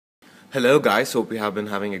Hello guys, hope you have been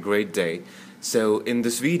having a great day. So in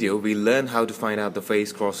this video we learn how to find out the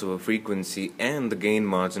phase crossover frequency and the gain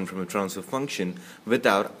margin from a transfer function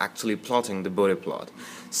without actually plotting the Bode plot.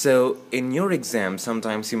 So in your exam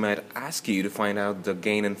sometimes he might ask you to find out the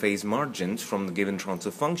gain and phase margins from the given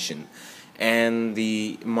transfer function, and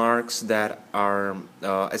the marks that are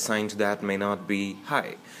assigned to that may not be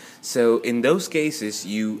high. So in those cases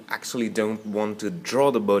you actually don't want to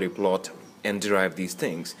draw the Bode plot and derive these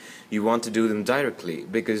things. You want to do them directly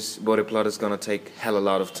because Bode plot is going to take hell a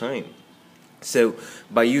lot of time. So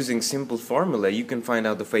by using simple formula you can find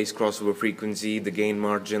out the phase crossover frequency, the gain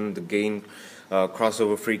margin, the gain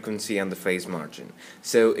crossover frequency, and the phase margin.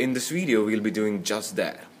 So in this video we'll be doing just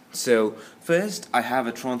that. So first I have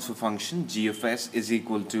a transfer function g of s is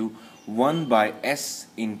equal to 1 by s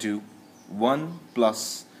into 1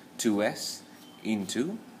 plus 2s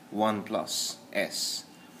into 1 plus s.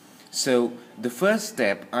 So the first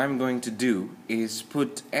step I'm going to do is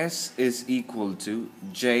put s is equal to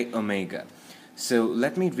j omega. So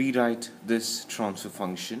let me rewrite this transfer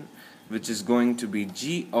function, which is going to be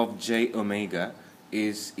g of j omega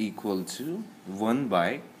is equal to 1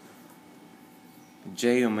 by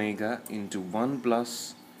j omega into 1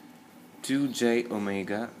 plus 2j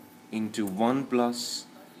omega into 1 plus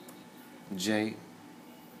j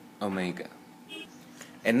omega.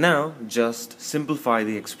 And now just simplify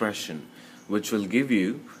the expression, which will give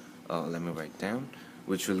you, let me write down,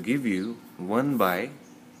 which will give you 1 by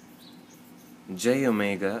j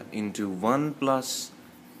omega into 1 plus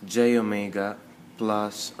j omega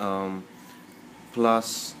plus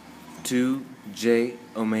 2j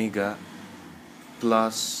omega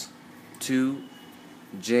plus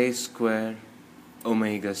 2j square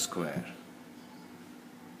omega square,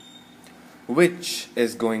 which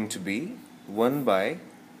is going to be 1 by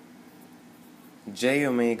j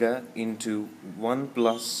omega into 1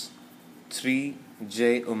 plus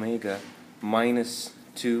 3j omega minus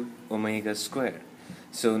 2 omega square.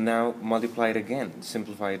 So now multiply it again,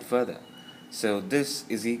 simplify it further. So this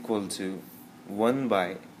is equal to 1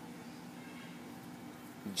 by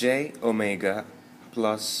j omega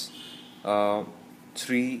plus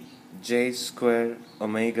 3j square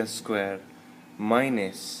omega square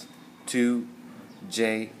minus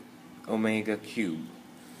 2j omega cube.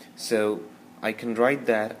 So I can write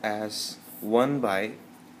that as 1 by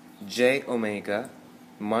j omega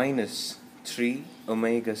minus 3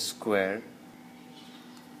 omega square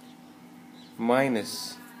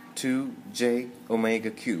minus 2j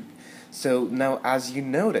omega cube. So now as you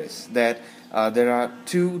notice that there are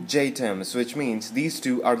two j terms, which means these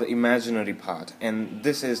two are the imaginary part and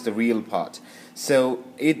this is the real part. So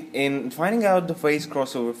in finding out the phase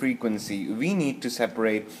crossover frequency, we need to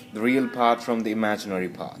separate the real part from the imaginary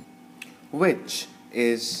part, which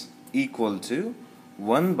is equal to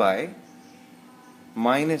 1 by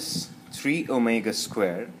minus 3 omega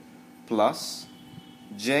square plus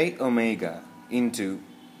j omega into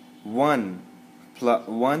 1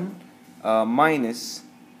 minus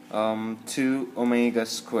 2 omega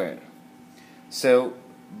square. So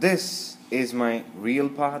this is my real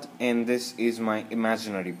part and this is my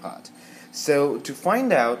imaginary part. So to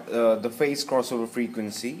find out the phase crossover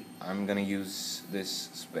frequency, I'm gonna use this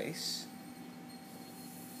space.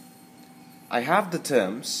 I have the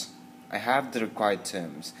terms, I have the required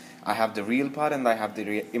terms, I have the real part and I have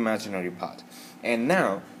the imaginary part. And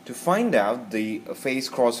now to find out the phase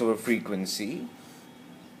crossover frequency,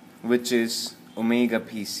 which is omega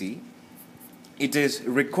pc, it is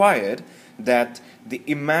required that the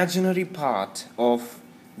imaginary part of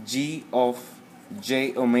g of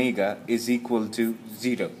j omega is equal to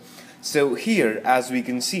 0. So here, as we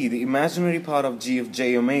can see, the imaginary part of g of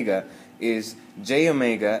j omega is j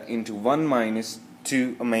omega into 1 minus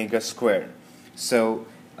 2 omega square. So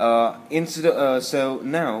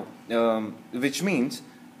which means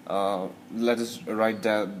let us write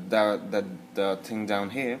the thing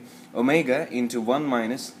down here. Omega into 1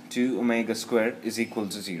 minus 2 omega square is equal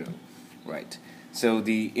to 0. Right. So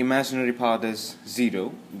the imaginary part is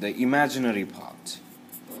 0. The imaginary part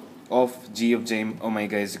of g of j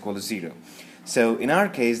omega is equal to 0. So in our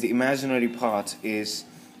case, the imaginary part is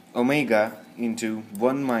omega into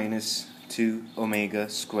 1 minus 2 omega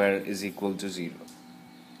square is equal to 0.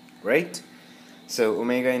 Right? So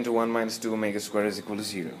omega into 1 minus 2 omega square is equal to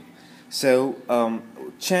 0. So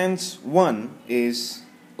chance 1 is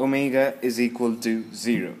omega is equal to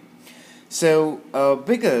 0. So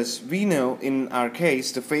because we know in our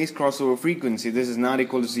case the phase crossover frequency, this is not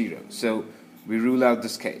equal to 0. So we rule out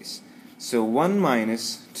this case. So 1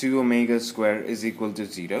 minus 2 omega square is equal to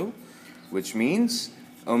 0, which means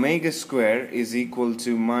omega square is equal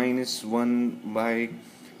to minus 1 by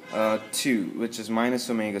 2, which is minus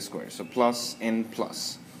omega square, so plus n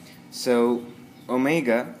plus. So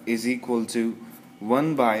omega is equal to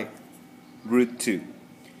 1 by root 2.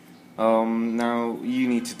 Now you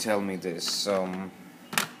need to tell me this.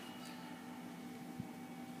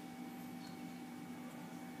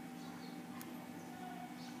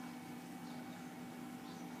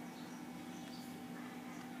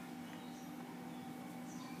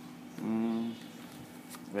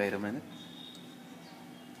 Wait a minute.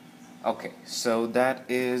 Okay, so that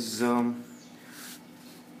is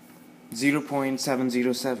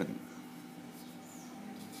 0.707.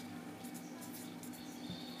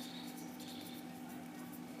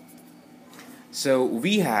 So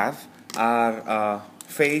we have our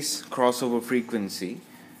phase crossover frequency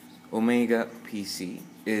omega PC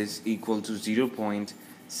is equal to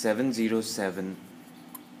 0.707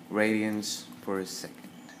 radians per second.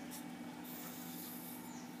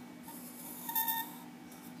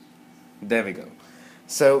 There we go.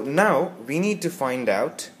 So now we need to find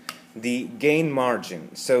out the gain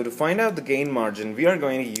margin. So to find out the gain margin, we are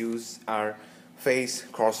going to use our phase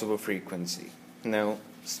crossover frequency. Now,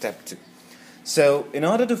 step 2. So in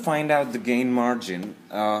order to find out the gain margin,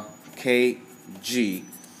 Kg,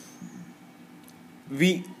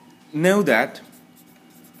 we know that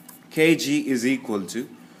Kg is equal to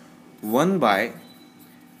 1 by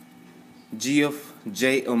G of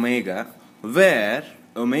j omega, where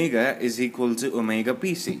omega is equal to omega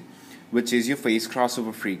PC, which is your phase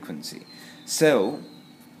crossover frequency. So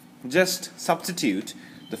just substitute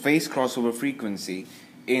the phase crossover frequency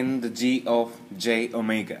in the G of j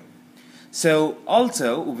omega. So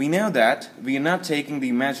also we know that we are not taking the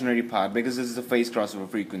imaginary part because this is the phase crossover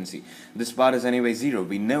frequency. This part is anyway 0,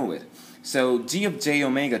 we know it. So G of j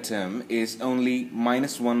omega term is only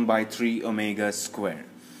minus 1 by 3 omega square.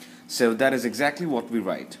 So that is exactly what we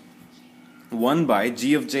write. 1 by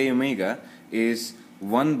G of j omega is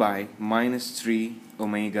 1 by minus 3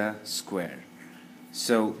 omega square.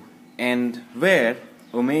 So, and where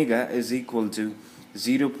omega is equal to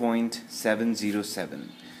 0.707.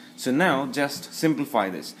 So now just simplify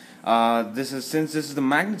this. Since this is the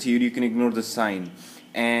magnitude, you can ignore the sign,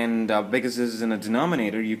 and because this is in a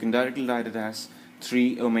denominator, you can directly write it as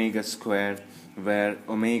 3 omega square, where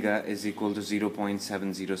omega is equal to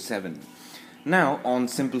 0.707. Now on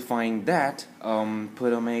simplifying that,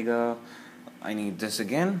 put omega, I need this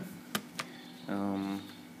again,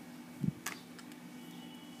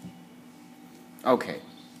 okay,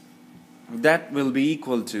 that will be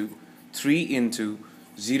equal to 3 into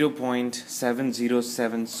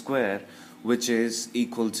 0.707 square, which is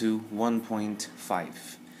equal to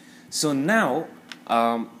 1.5. So now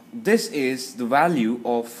this is the value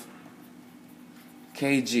of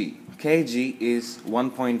Kg. Kg is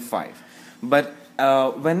 1.5. But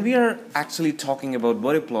when we are actually talking about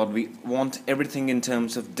body plot, we want everything in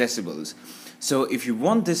terms of decibels. So if you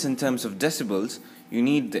want this in terms of decibels, you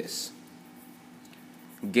need this.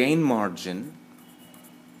 Gain margin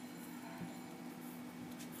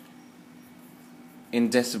in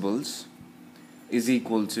decibels is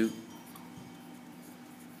equal to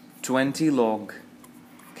 20 log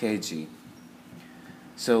Kg.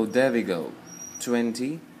 So there we go.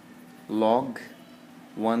 20 log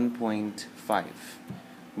 1.5,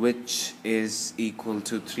 which is equal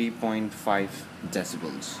to 3.5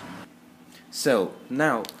 decibels. So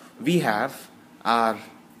now we have our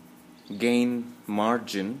gain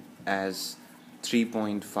margin as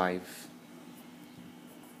 3.5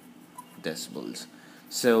 decibels.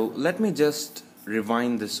 So let me just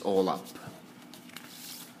rewind this all up.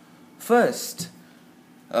 First,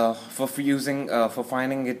 for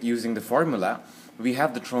finding it using the formula, we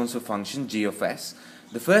have the transfer function g of s.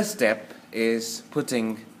 The first step is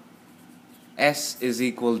putting s is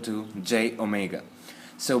equal to j omega.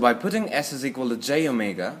 So by putting s is equal to j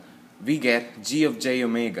omega, we get g of j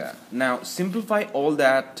omega. Now simplify all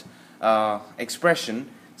that expression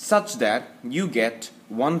such that you get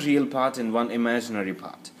one real part and one imaginary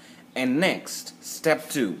part. And next, step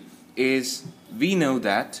 2 is, we know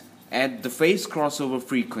that at the phase crossover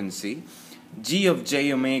frequency, g of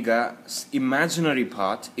j omega's imaginary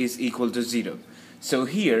part is equal to 0. So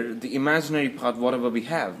here, the imaginary part, whatever we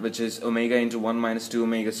have, which is omega into 1 minus 2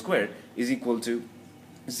 omega squared, is equal to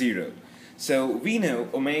 0. So we know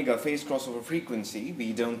omega phase crossover frequency,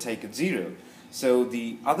 we don't take it 0. So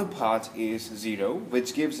the other part is 0,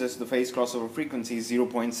 which gives us the phase crossover frequency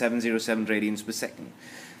 0.707 radians per second.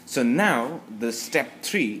 So now the step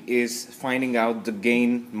 3 is finding out the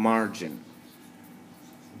gain margin.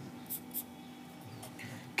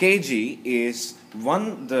 Kg is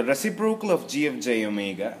the reciprocal of g of j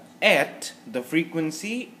omega at the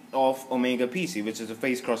frequency of omega PC, which is the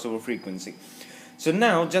phase crossover frequency. So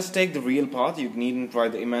now just take the real part. You needn't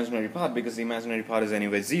write the imaginary part because the imaginary part is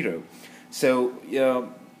anyway 0. So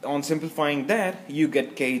on simplifying that, you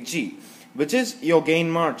get kg, which is your gain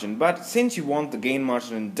margin. But since you want the gain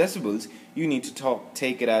margin in decibels, you need to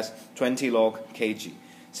take it as 20 log kg.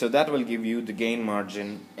 So that will give you the gain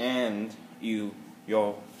margin and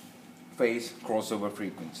your phase crossover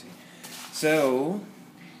frequency. So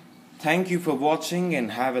thank you for watching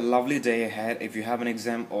and have a lovely day ahead. If you have an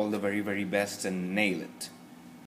exam, all the very best and nail it.